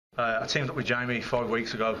I teamed up with Jamie 5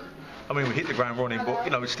 weeks ago. I mean, we hit the ground running, but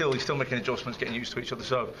you know, he's still making adjustments, getting used to each other.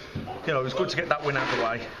 So, you know, it was good to get that win out of the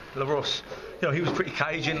way. Lamar Russ, you know, he was pretty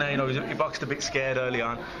cagey in there. You know, he boxed a bit scared early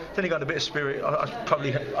on. Then he got a bit of spirit. I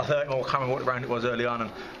hurt him, or I can't remember what round it was early on,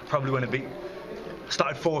 and probably went a bit.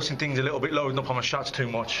 Started forcing things a little bit, loading up on my shots too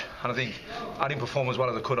much, and I think I didn't perform as well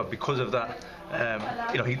as I could have because of that.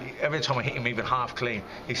 You know, every time I hit him even half clean,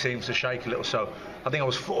 he seems to shake a little. So I think I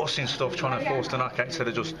was forcing stuff, trying to force the knockout instead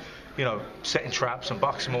of just, you know, setting traps and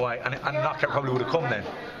boxing away. And the knockout probably would have come then.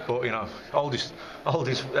 But you know, oldest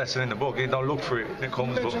lesson in the book. You don't look for it, it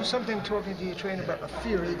comes. You mentioned something talking to your trainer about the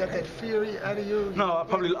fury. You got that fury out of you. No, I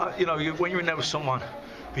probably, you know, when you're in there with someone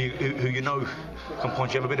who you know can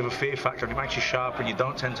punch, you have a bit of a fear factor, and it makes you sharper, and you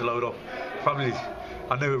don't tend to load up. Probably,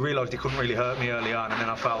 I realised he couldn't really hurt me early on, and then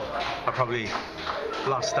I felt I probably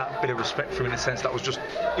lost that bit of respect for him in a sense that was just,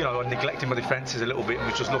 you know, neglecting my defences a little bit and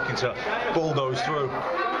was just looking to bulldoze through.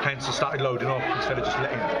 Hence, I started loading up instead of just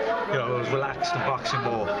letting, you know, I was relaxed and boxing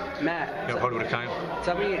more. Matt, you know, probably would have came.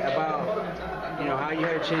 Tell me about, you know, how you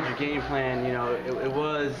had to change your game plan. You know, it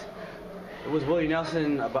was Willie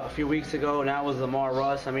Nelson about a few weeks ago, now it was Lamar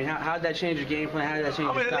Russ. I mean, how did that change your game plan? How did that change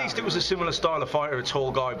your style? At least it was a similar style of fighter, a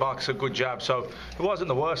tall guy, boxer, good jab, so it wasn't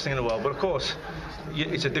the worst thing in the world. But of course,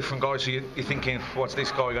 it's a different guy, so you're thinking, what's this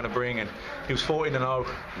guy going to bring? And he was 14-0,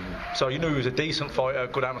 so you knew he was a decent fighter,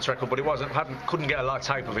 good amateur record, but he couldn't get a lot of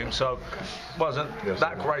tape of him, so it wasn't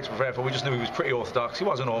that great to prepare for. We just knew he was pretty orthodox. He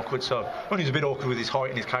wasn't awkward, so he was a bit awkward with his height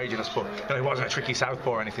and his caginess, but you know, he wasn't a tricky southpaw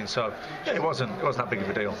or anything, so yeah, it wasn't that big of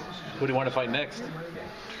a deal. Who do you want to fight next?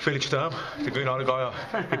 Felix Sturm, the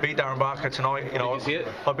guy. He beat Darren Barker tonight. You know,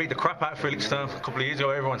 I beat the crap out of Felix Sturm a couple of years ago.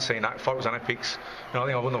 Everyone's seen that. The fight was on Epics. You know, I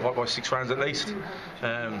think I won the fight by 6 rounds at least.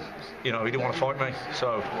 You know, he didn't want to fight me,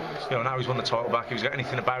 so you know, now he's won the title back. If he's got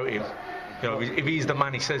anything about him, you know, if he's the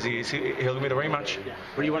man he says he is, he'll give me the rematch.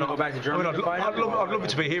 But you want to go back to Germany? I mean, I'd love it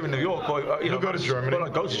to be here in New York. But, You'll go to Germany. Well,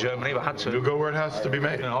 I'd go to Germany if I had to. You'll go where it has to be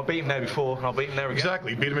made. You know, I'll beat him there before, and I'll beat him there again.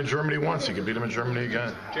 Exactly. You beat him in Germany once, you can beat him in Germany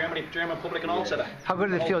again. German public and all said that. How good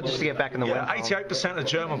did it feel just to get back in the win? 88% of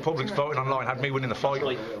German public voting online had me winning the fight.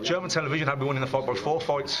 German television had me winning the fight by 4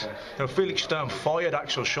 fights. You know, Felix Sturm fired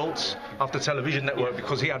Axel Schultz off the television network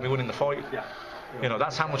because he had me winning the fight. You know,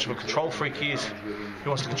 that's how much of a control freak he is. He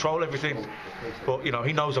wants to control everything. But, you know,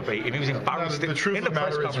 he knows I beat him. He was embarrassed. The truth of the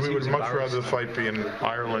matter is we would much rather the fight be in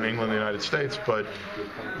Ireland, England, the United States, but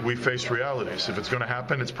we face realities. If it's going to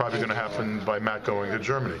happen, it's probably going to happen by Matt going to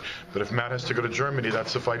Germany. But if Matt has to go to Germany,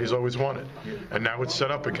 that's the fight he's always wanted. And now it's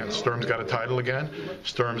set up again. Sturm's got a title again. If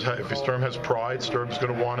Sturm has pride, Sturm's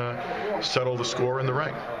going to want to settle the score in the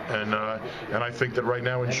ring. And I think that right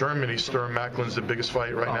now in Germany, Sturm Macklin's the biggest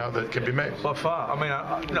fight right now that can be made. By far. I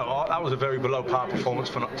mean, you know, that was a very below par performance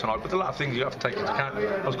for tonight. But there are a lot of things you have to take into account.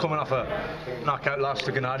 I was coming off a knockout last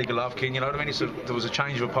to Gennady Golovkin. You know what I mean? There was a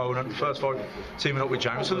change of opponent. First fight teaming up with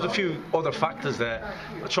James. So there's a few other factors there.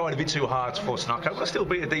 I tried a bit too hard to force a knockout, but I still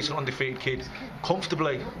beat a decent undefeated kid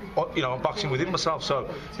comfortably. You know, I'm boxing within myself.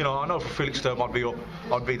 So you know, I know for Felix Sturm, I'd be up.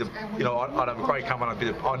 I'd be the. You know, I'd have a great camp, and I'd be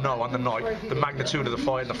the. I know on the night the magnitude of the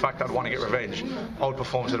fight and the fact that I'd want to get revenge. I would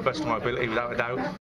perform to the best of my ability without a doubt.